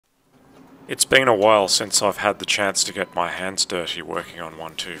It's been a while since I've had the chance to get my hands dirty working on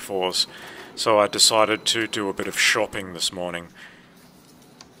 124s, so I decided to do a bit of shopping this morning.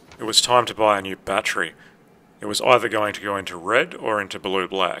 It was time to buy a new battery. It was either going to go into red or into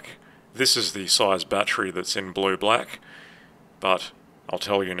blue-black. This is the size battery that's in blue-black, but I'll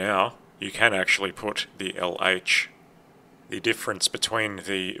tell you now, you can actually put the LH. The difference between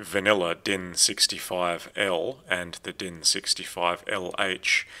the vanilla DIN 65L and the DIN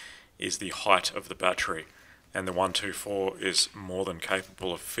 65LH is the height of the battery, and the 124 is more than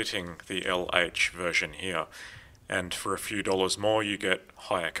capable of fitting the LH version here, and for a few dollars more you get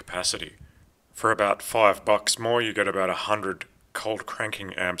higher capacity. For about $5 more you get about 100 cold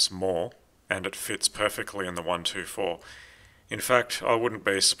cranking amps more, and it fits perfectly in the 124. In fact, I wouldn't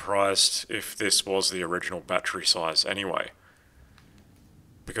be surprised if this was the original battery size anyway,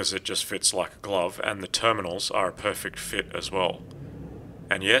 because it just fits like a glove, and the terminals are a perfect fit as well.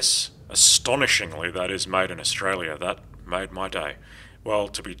 And yes, astonishingly, that is made in Australia. That made my day. Well,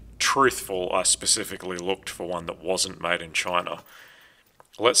 to be truthful, I specifically looked for one that wasn't made in China.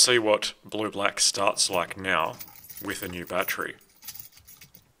 Let's see what blue-black starts like now with a new battery.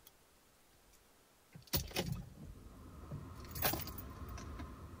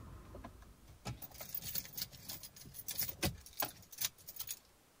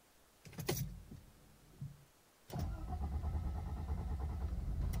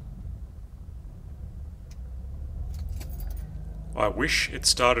 I wish it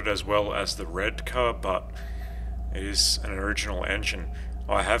started as well as the red car, but it is an original engine.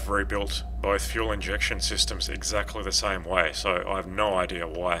 I have rebuilt both fuel injection systems exactly the same way, so I have no idea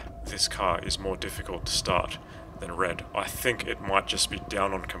why this car is more difficult to start than red. I think it might just be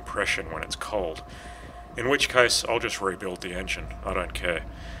down on compression when it's cold, in which case I'll just rebuild the engine. I don't care.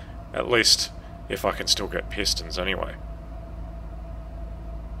 At least if I can still get pistons anyway.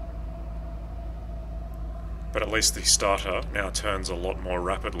 But at least the starter now turns a lot more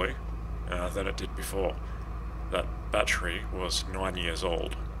rapidly than it did before. That battery was 9 years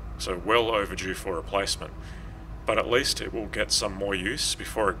old, so well overdue for replacement. But at least it will get some more use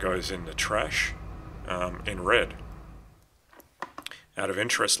before it goes in the trash in red. Out of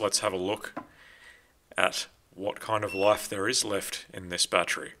interest, let's have a look at what kind of life there is left in this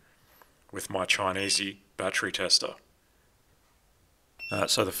battery with my Chinesey battery tester.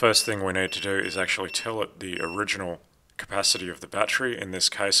 So the first thing we need to do is actually tell it the original capacity of the battery. In this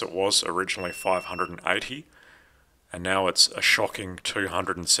case it was originally 580 and now it's a shocking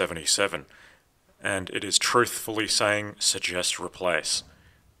 277, and it is truthfully saying suggest replace.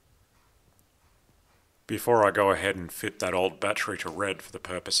 Before I go ahead and fit that old battery to red for the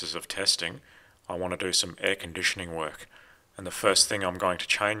purposes of testing, I want to do some air conditioning work. And the first thing I'm going to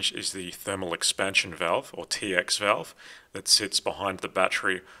change is the thermal expansion valve, or TX valve, that sits behind the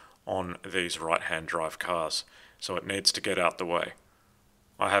battery on these right-hand drive cars. So it needs to get out the way.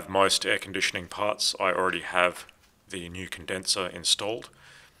 I have most air conditioning parts. I already have the new condenser installed.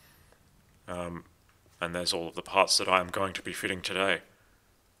 And there's all of the parts that I am going to be fitting today.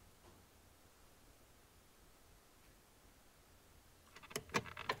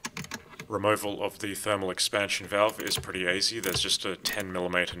 Removal of the thermal expansion valve is pretty easy. There's just a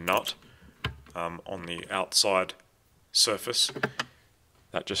 10mm nut on the outside surface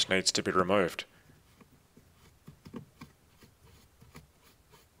that just needs to be removed.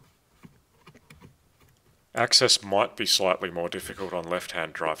 Access might be slightly more difficult on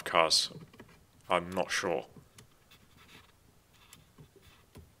left-hand drive cars. I'm not sure.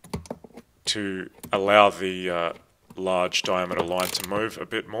 To allow the large diameter line to move a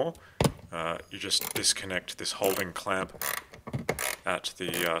bit more, you just disconnect this holding clamp at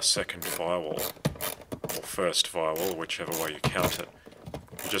the second firewall, or first firewall, whichever way you count it.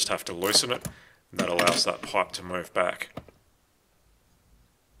 You just have to loosen it, and that allows that pipe to move back.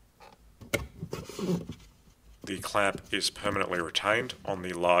 The clamp is permanently retained on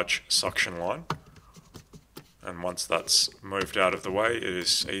the large suction line, and once that's moved out of the way, it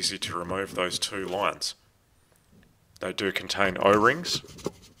is easy to remove those two lines. They do contain O-rings.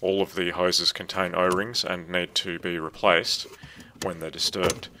 All of the hoses contain O-rings and need to be replaced when they're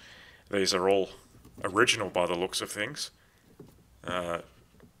disturbed. These are all original by the looks of things. They're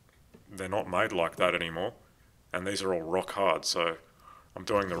not made like that anymore, and these are all rock hard, so I'm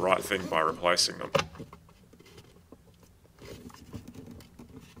doing the right thing by replacing them.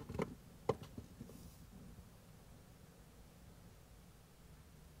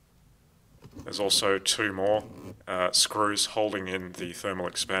 There's also two more screws holding in the thermal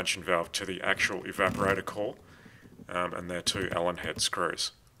expansion valve to the actual evaporator core, and they're two Allen head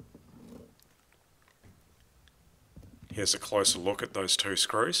screws. Here's a closer look at those two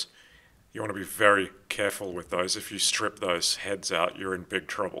screws. You want to be very careful with those. If you strip those heads out, you're in big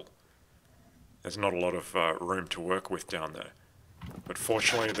trouble. There's not a lot of room to work with down there. But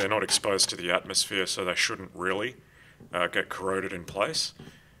fortunately, they're not exposed to the atmosphere, so they shouldn't really get corroded in place.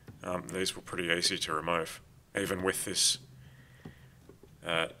 These were pretty easy to remove, even with this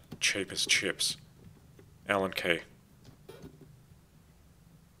cheap as chips Allen key.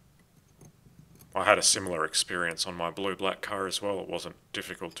 I had a similar experience on my blue-black car as well. It wasn't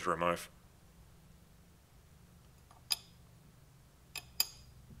difficult to remove.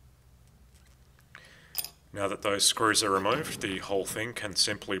 Now that those screws are removed, the whole thing can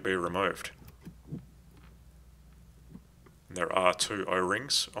simply be removed. There are 2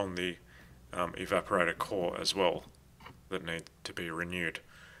 O-rings on the evaporator core as well that need to be renewed.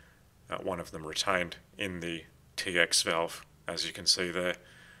 One of them retained in the TX valve, as you can see there.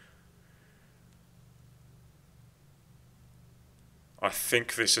 I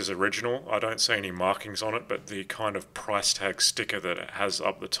think this is original. I don't see any markings on it, but the kind of price tag sticker that it has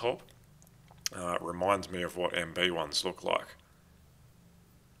up the top reminds me of what MB ones look like.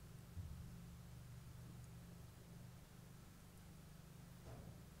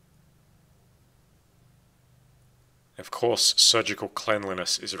 Of course, surgical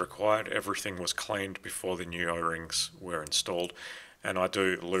cleanliness is required. Everything was cleaned before the new O-rings were installed, and I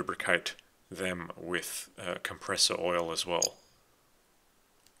do lubricate them with compressor oil as well.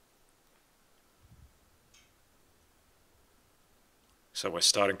 So we're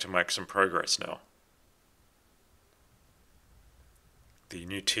starting to make some progress now. The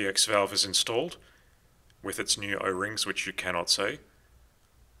new TX valve is installed with its new O-rings, which you cannot see.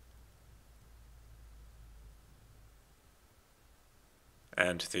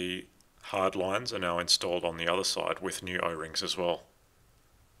 And the hard lines are now installed on the other side with new O-rings as well.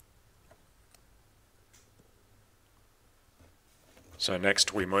 So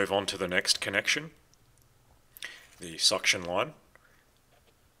next we move on to the next connection, the suction line.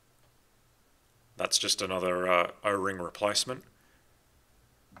 That's just another O-ring replacement.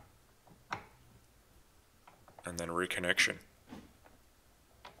 And then reconnection.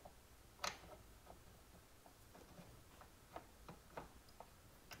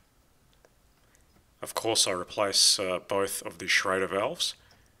 Of course, I replace both of the Schrader valves.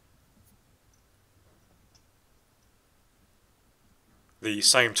 The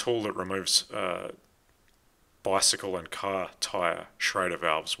same tool that removes bicycle and car tyre Schrader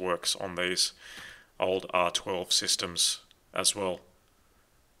valves works on these old R12 systems as well.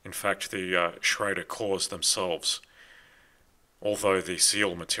 In fact, the Schrader cores themselves, although the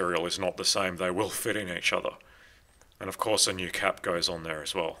seal material is not the same, they will fit in each other. And of course a new cap goes on there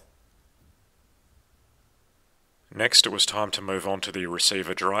as well. Next, it was time to move on to the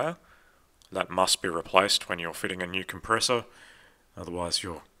receiver dryer. That must be replaced when you're fitting a new compressor, otherwise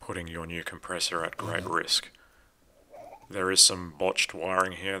you're putting your new compressor at great risk. There is some botched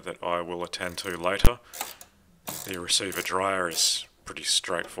wiring here that I will attend to later. The receiver dryer is pretty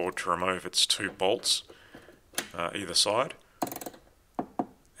straightforward to remove. It's 2 bolts either side,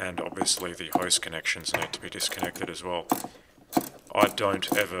 and obviously the hose connections need to be disconnected as well. I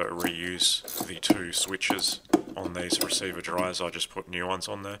don't ever reuse the 2 switches on these receiver dryers, I just put new ones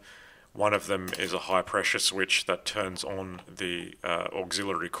on there. One of them is a high pressure switch that turns on the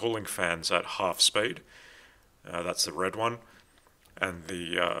auxiliary cooling fans at half speed. That's the red one. And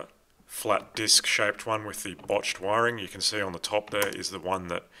the flat disc shaped one with the botched wiring you can see on the top there is the one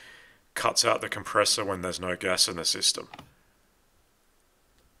that cuts out the compressor when there's no gas in the system.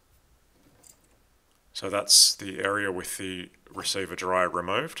 So that's the area with the receiver dryer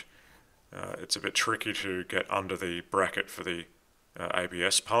removed. It's a bit tricky to get under the bracket for the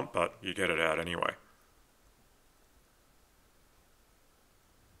ABS pump, but you get it out anyway.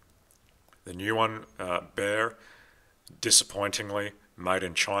 The new one, bare, disappointingly made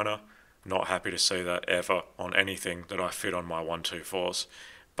in China. Not happy to see that ever on anything that I fit on my 124s,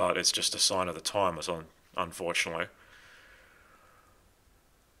 but it's just a sign of the times, unfortunately.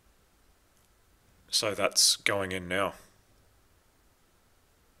 So that's going in now.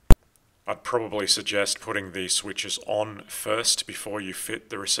 I'd probably suggest putting the switches on first before you fit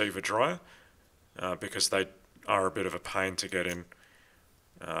the receiver dryer, because they are a bit of a pain to get in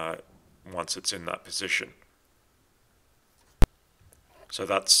once it's in that position. So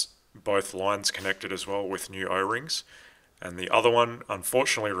that's both lines connected as well with new O-rings, and the other one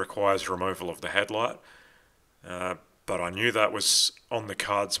unfortunately requires removal of the headlight, but I knew that was on the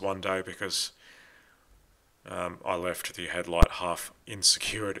cards one day because I left the headlight half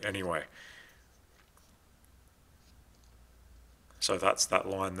insecured anyway. So that's that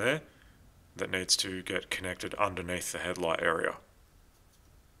line there that needs to get connected underneath the headlight area.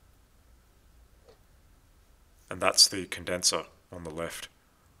 and that's the condenser on the left.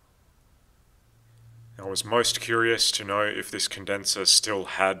 I was most curious to know if this condenser still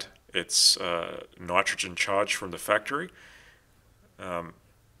had its nitrogen charge from the factory.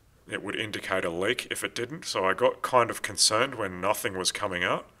 It would indicate a leak if it didn't, so I got kind of concerned when nothing was coming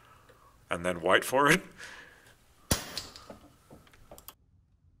out, and then wait for it.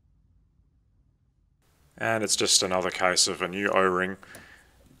 And it's just another case of a new O-ring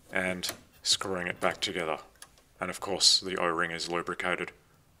and screwing it back together. And of course the O-ring is lubricated.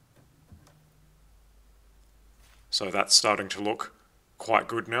 So that's starting to look quite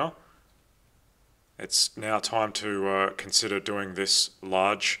good now. It's now time to consider doing this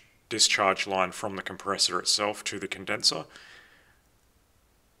large discharge line from the compressor itself to the condenser.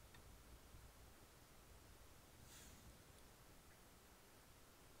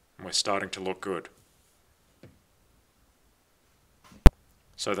 And we're starting to look good.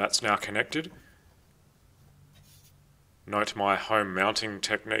 So that's now connected. Note my home mounting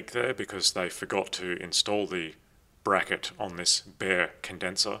technique there, because they forgot to install the bracket on this bare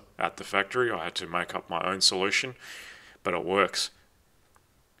condenser at the factory. I had to make up my own solution, but it works.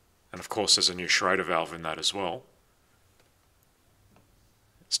 And of course there's a new Schrader valve in that as well.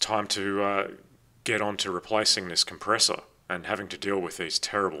 It's time to get on to replacing this compressor and having to deal with these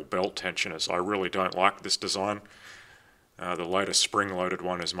terrible belt tensioners. I really don't like this design. The latest spring-loaded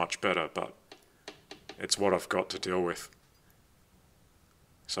one is much better, but it's what I've got to deal with.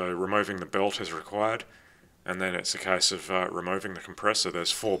 So removing the belt is required, and then it's a case of removing the compressor.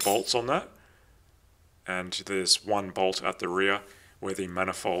 There's 4 bolts on that, and there's 1 bolt at the rear where the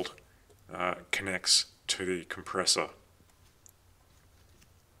manifold connects to the compressor.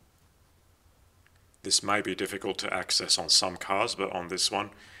 This may be difficult to access on some cars, but on this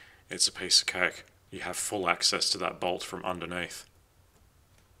one, it's a piece of cake. You have full access to that bolt from underneath.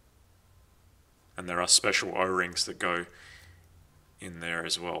 And there are special O-rings that go in there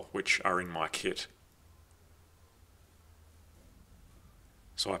as well, which are in my kit.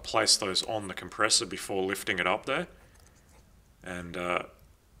 So I placed those on the compressor before lifting it up there, and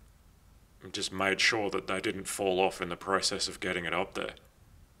just made sure that they didn't fall off in the process of getting it up there.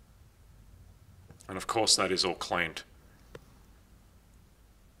 And of course that is all cleaned.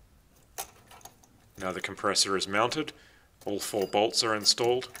 Now the compressor is mounted, all 4 bolts are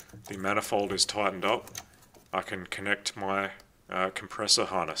installed, the manifold is tightened up, I can connect my compressor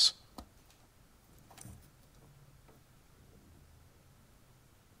harness.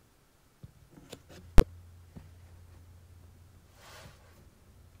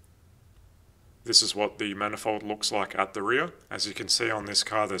 This is what the manifold looks like at the rear. As you can see on this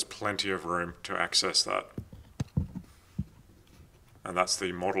car, there's plenty of room to access that. And that's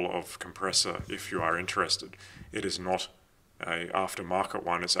the model of compressor if you are interested. It is not a aftermarket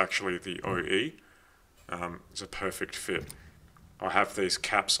one, it's actually the OE. It's a perfect fit. I have these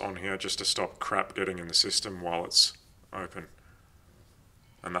caps on here just to stop crap getting in the system while it's open.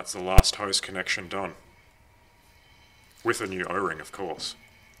 And that's the last hose connection done. With a new O-ring, of course.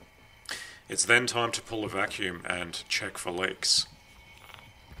 It's then time to pull a vacuum and check for leaks.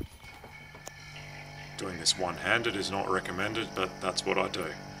 Doing this one-handed is not recommended, but that's what I do.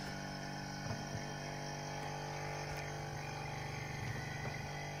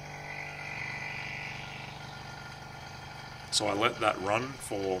 So I let that run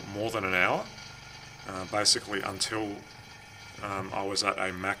for more than an hour, basically until I was at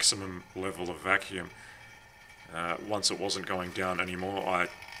a maximum level of vacuum. Once it wasn't going down anymore, I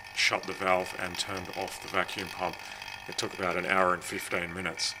shut the valve and turned off the vacuum pump. It took about an hour and 15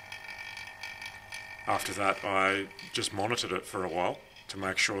 minutes. After that, I just monitored it for a while to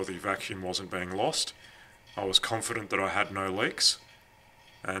make sure the vacuum wasn't being lost. I was confident that I had no leaks,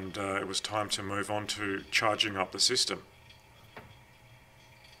 and it was time to move on to charging up the system.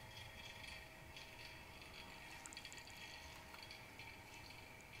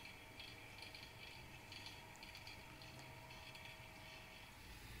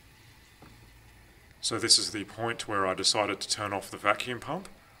 So this is the point where I decided to turn off the vacuum pump.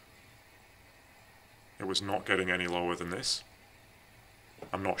 It was not getting any lower than this.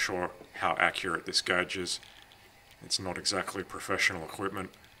 I'm not sure how accurate this gauge is. It's not exactly professional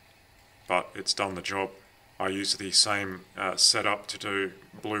equipment, but it's done the job. I use the same setup to do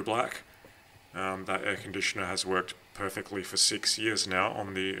blue-black. That air conditioner has worked perfectly for 6 years now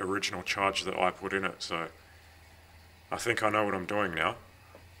on the original charge that I put in it, so I think I know what I'm doing now.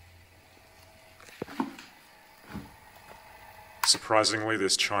 Surprisingly,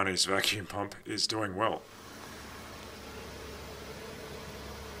 this Chinese vacuum pump is doing well.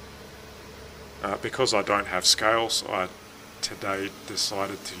 Because I don't have scales, I today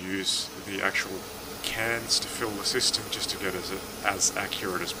decided to use the actual cans to fill the system just to get as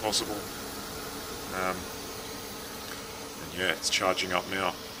accurate as possible. And yeah, it's charging up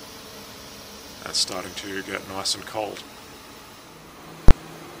now. And it's starting to get nice and cold.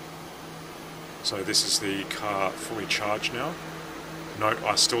 So this is the car fully charged now. Note,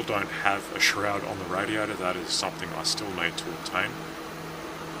 I still don't have a shroud on the radiator. That is something I still need to obtain.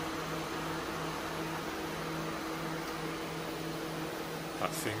 But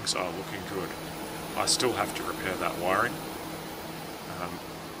things are looking good. I still have to repair that wiring.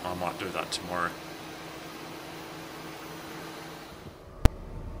 I might do that tomorrow.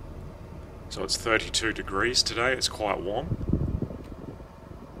 So it's 32 degrees today, it's quite warm.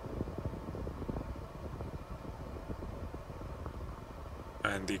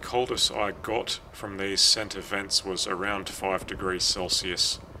 And the coldest I got from these centre vents was around 5 degrees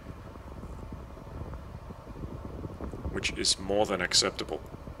Celsius, which is more than acceptable.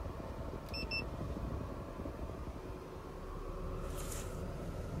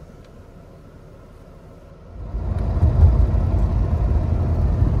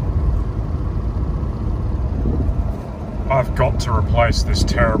 I've got to replace this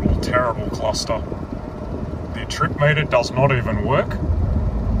terrible, terrible cluster. The trip meter does not even work,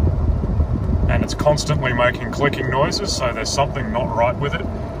 and it's constantly making clicking noises, so there's something not right with it,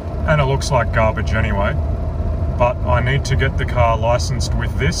 and it looks like garbage anyway. But I need to get the car licensed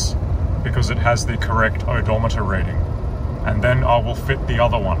with this because it has the correct odometer reading, and then I will fit the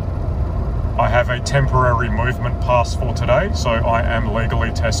other one. I have a temporary movement pass for today, so I am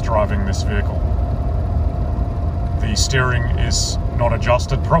legally test driving this vehicle. The steering is not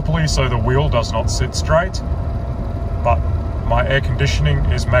adjusted properly, so the wheel does not sit straight, but my air conditioning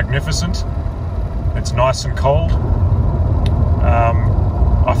is magnificent. It's nice and cold.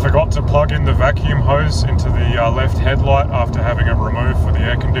 I forgot to plug in the vacuum hose into the left headlight after having it removed for the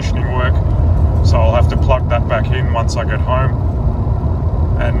air conditioning work, so I'll have to plug that back in once I get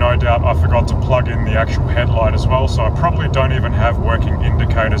home. And no doubt I forgot to plug in the actual headlight as well, so I probably don't even have working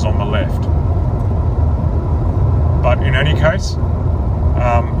indicators on the left. But in any case,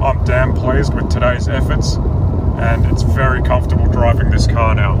 I'm damn pleased with today's efforts, and it's very comfortable driving this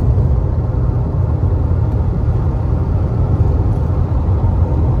car now.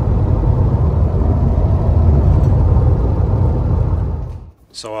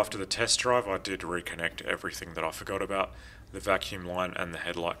 So after the test drive, I did reconnect everything that I forgot about, the vacuum line and the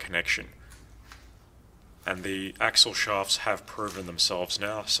headlight connection. And the axle shafts have proven themselves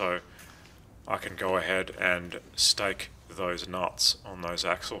now, so I can go ahead and stake those nuts on those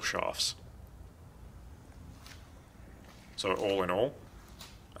axle shafts. So all in all,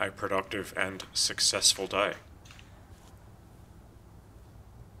 a productive and successful day.